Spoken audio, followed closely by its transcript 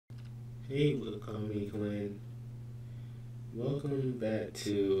Hey, Wakami Clan. Welcome back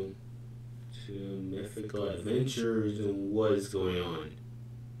to Mythical Adventures and what is going on.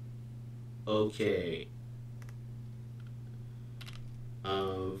 Okay.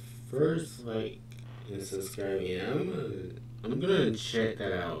 First, like and subscribe. And I'm gonna check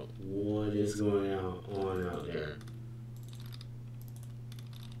that out. What is going on out there?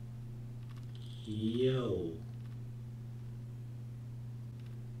 Yo,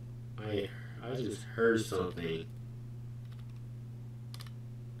 I just heard something.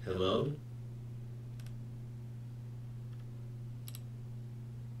 Hello?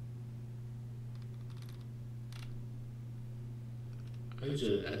 I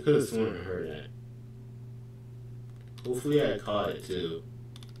could have sworn I heard that. Hopefully I caught it too.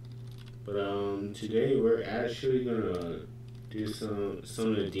 But today we're actually gonna do some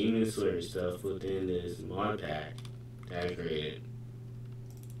of the Demonslayer stuff within this mod pack that I created.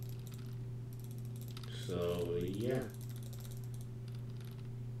 So yeah.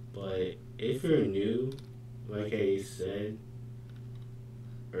 But if you're new, like I said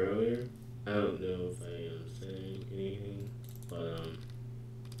earlier, I don't know if I am saying anything, but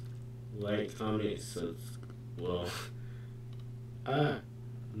like, comment, well,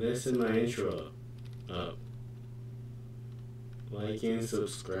 messing my intro up. Like and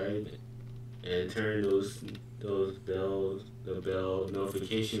subscribe, and turn those bells, the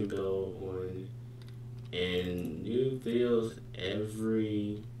notification bell on, and new videos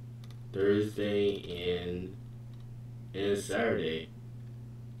every Thursday and Saturday.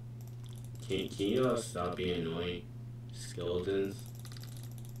 Can y'all stop being annoying, skeletons?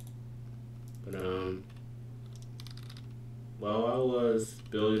 But while I was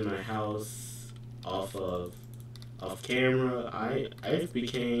building my house off camera, I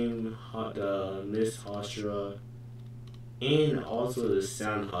became the Miss Hashira and also the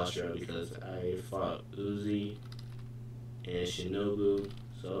Sound Hashira because I fought Uzi and Shinobu,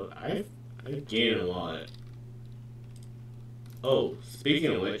 so I gained a lot. Oh,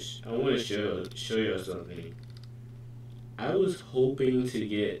 speaking of which, I want to show you something. I was hoping to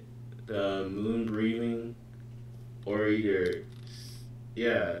get the moon breathing, or either,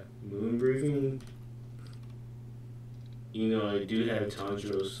 yeah, moon breathing. You know, I do have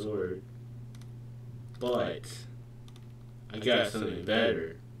Tanjiro's sword, but I got something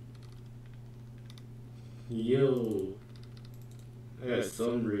better. Yo, I got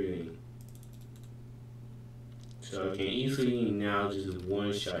sun breathing. So I can easily now just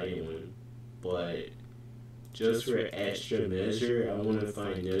one-shot anyone, but just for extra measure, I want to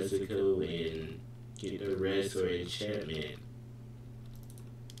find Mythical and get the rest or enchantment.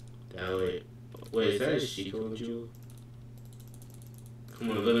 That way, wait, is that a Shiko jewel?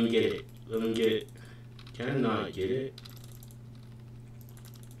 Come on, let him get it. Let him get it. Can I not get it?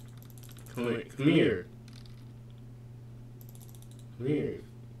 Come here. Come here. Come here.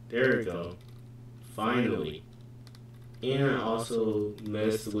 There we go. Finally. And I also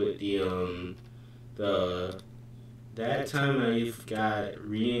messed with that time I got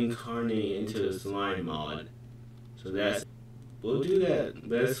reincarnated into the slime mod. So we'll do that,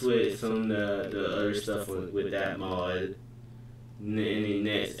 mess with some of the other stuff with that mod in the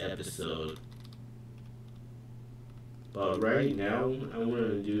next episode. But right now, I want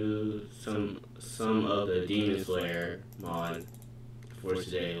to do some of the Demonslayer mod for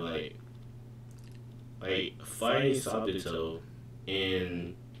today, like fighting Sabito,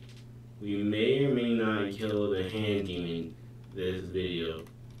 and we may or may not kill the hand demon this video.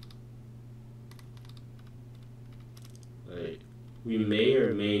 Like, we may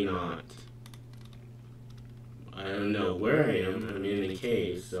or may not. I don't know where I am. I'm in the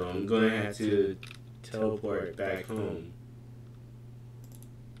cave, so I'm gonna have to teleport back home.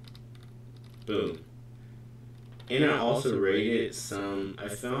 Boom. And I also raided some. I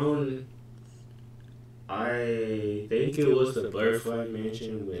think it was the Butterfly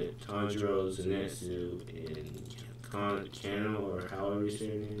Mansion with Tanjiro, Zenitsu, and Kano, or however you say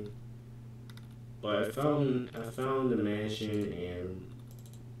her name. But I found the mansion and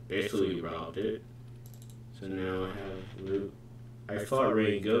basically robbed it. So now I have loot. I fought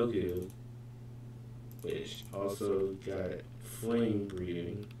Goku, which also got flame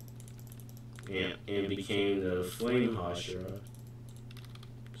breathing, and became the Flame Hashira.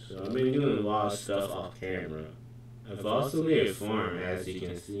 So I've been doing a lot of stuff off camera. I've also made a farm, as you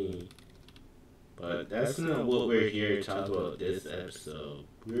can see. But that's not what we're here to talk about this episode.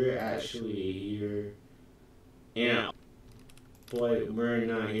 We're actually here, but we're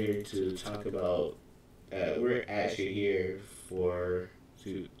not here to talk about. We're actually here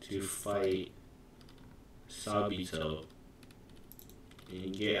to fight Sabito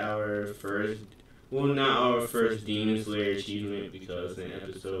and get our first, well, not our first Demonslayer achievement, because in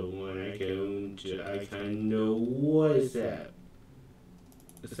episode 1 I kind of know what is that.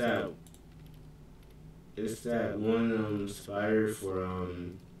 It's that one spider for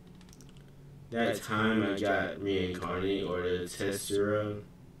that time I got reincarnated, or the Tessera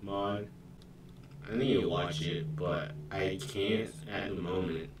mod. I need to watch it, but I can't at the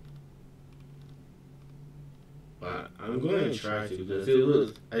moment. But I'm going to try to,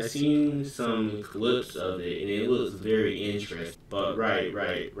 because I've seen some clips of it and it looks very interesting. But right.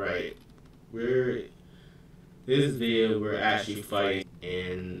 This video we're actually fighting,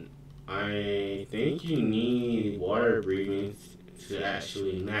 and I think you need water breathing to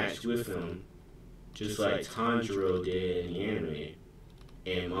actually match with them, just like Tanjiro did in the anime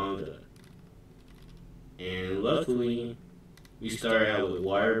and manga. And luckily, we started out with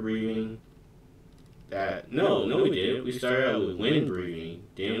water breathing. No, we didn't. We started out with wind breathing,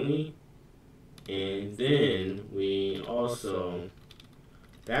 didn't we? And then we also,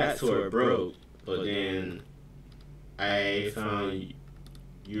 that sword broke, but then I found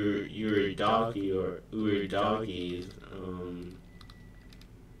Uridagi's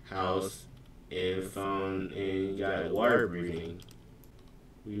house and got water breathing.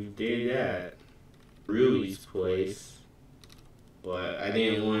 We did that. Rui's place, but I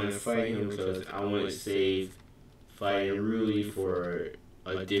didn't want to fight him because I wanted to save fighting Rui for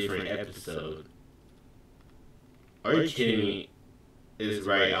a different episode. Are you kidding me? It's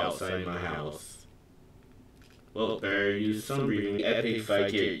right outside my house. Well, better use some breathing. Epic if I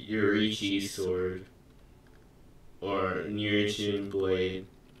get Yurichi's sword or Nurichin blade.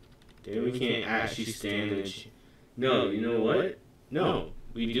 Then we can't actually stand a chance. No, you know what? No,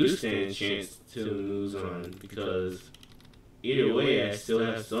 we do stand a chance to lose on, because either way I still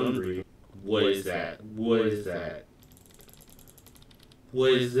have some breathing. What is that? What is that?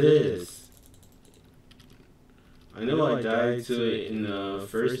 What is this? I know I died to it in the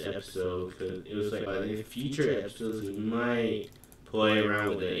first episode, because it was like, in the future episodes we might play around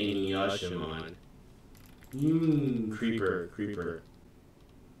with the Inuyasha mod. Creeper.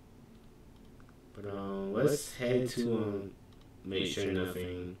 But let's head to make sure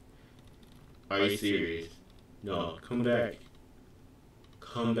nothing. Are you serious? No, come back.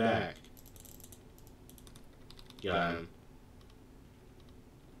 Come back. Got him.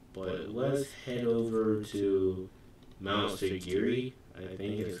 But let's head over to Mount Sagiri, I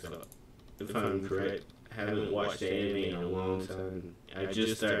think it's called, if I'm correct. I haven't watched the anime in a long time. I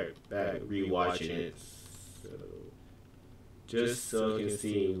just started back rewatching it, so just so I can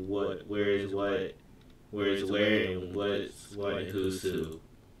see where is where, and what's what, who's who.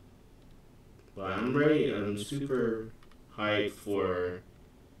 But I'm ready. I'm super hyped for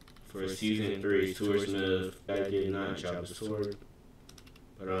season 3. Swordsmith, I did not drop a sword.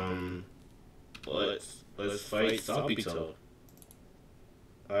 But let's fight Sabito.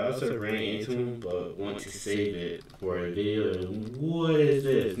 I also ran into him, but want to save it for a video. And what is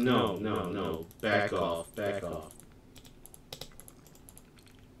this? No. Back off.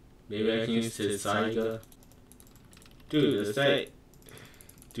 Maybe I can use Saiga. Dude, does that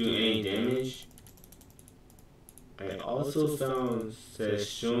do any damage? I also found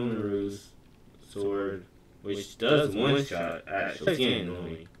Sesshomaru's sword, which does one shot, actually. It's getting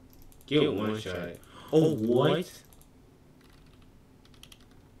annoying. Get one shot. Oh, what?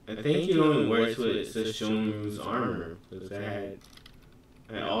 I think it only works with Sesshomaru's armor, because I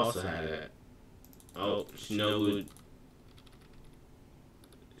also had that. Oh, Shinobu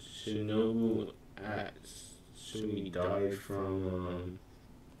actually died from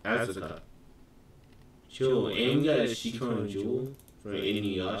Asuka. Chill, and we got a Shikon Jewel from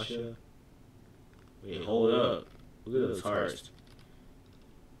Inuyasha. Wait, hold up. Look at those hearts.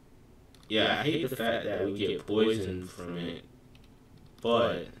 Yeah, I hate the fact that we get poisoned from it.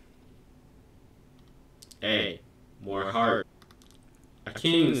 But hey, more heart. I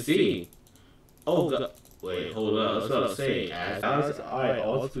can't even see. Oh god. Wait, hold up. I was about to say, I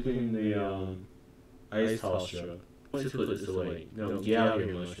also in the ice house show. Let's put this away. No, get out of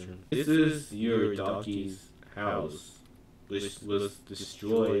here, mushroom. This is your donkey's house, which was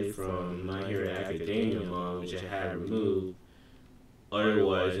destroyed from My Hero Academia mod, which I had removed.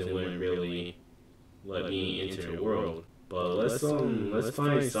 Otherwise, it wouldn't really let me enter the world. But let's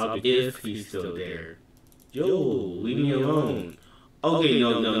find Sabito if he's still there. Yo, leave me alone. Okay,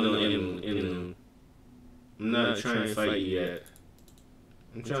 no, Emu. I'm not trying to fight you yet.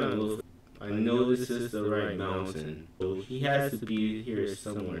 I'm trying to look. I know this is the right mountain. So he has to be here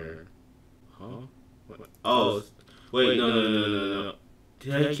somewhere. Huh? What? Oh, wait, no.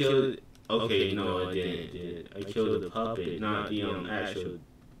 Did I kill it? Okay, no, I didn't. I killed the puppet, not the actual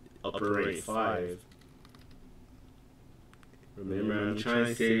upper rank 5. Remember, I'm trying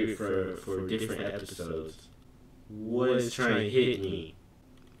to save it for different episodes. What is trying to hit me?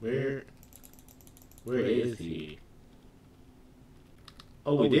 Where is he?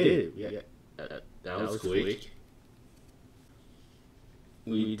 Oh, we did. Yeah, that was quick.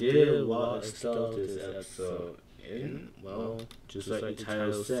 We did a lot of stuff this episode, and well, just like the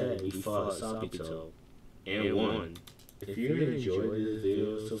title said, we fought Sabito and won. If you enjoyed this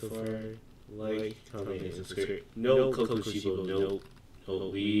video so far, like, comment, and subscribe. No Kokushibo, nope.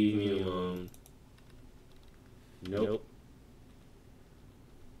 Nope, leave me alone. Nope.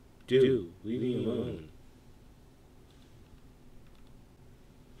 Dude, leave me alone.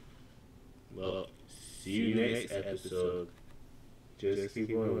 Well, see you next episode. Just keep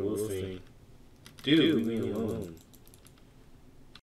on wolfing. Dude, leave me alone.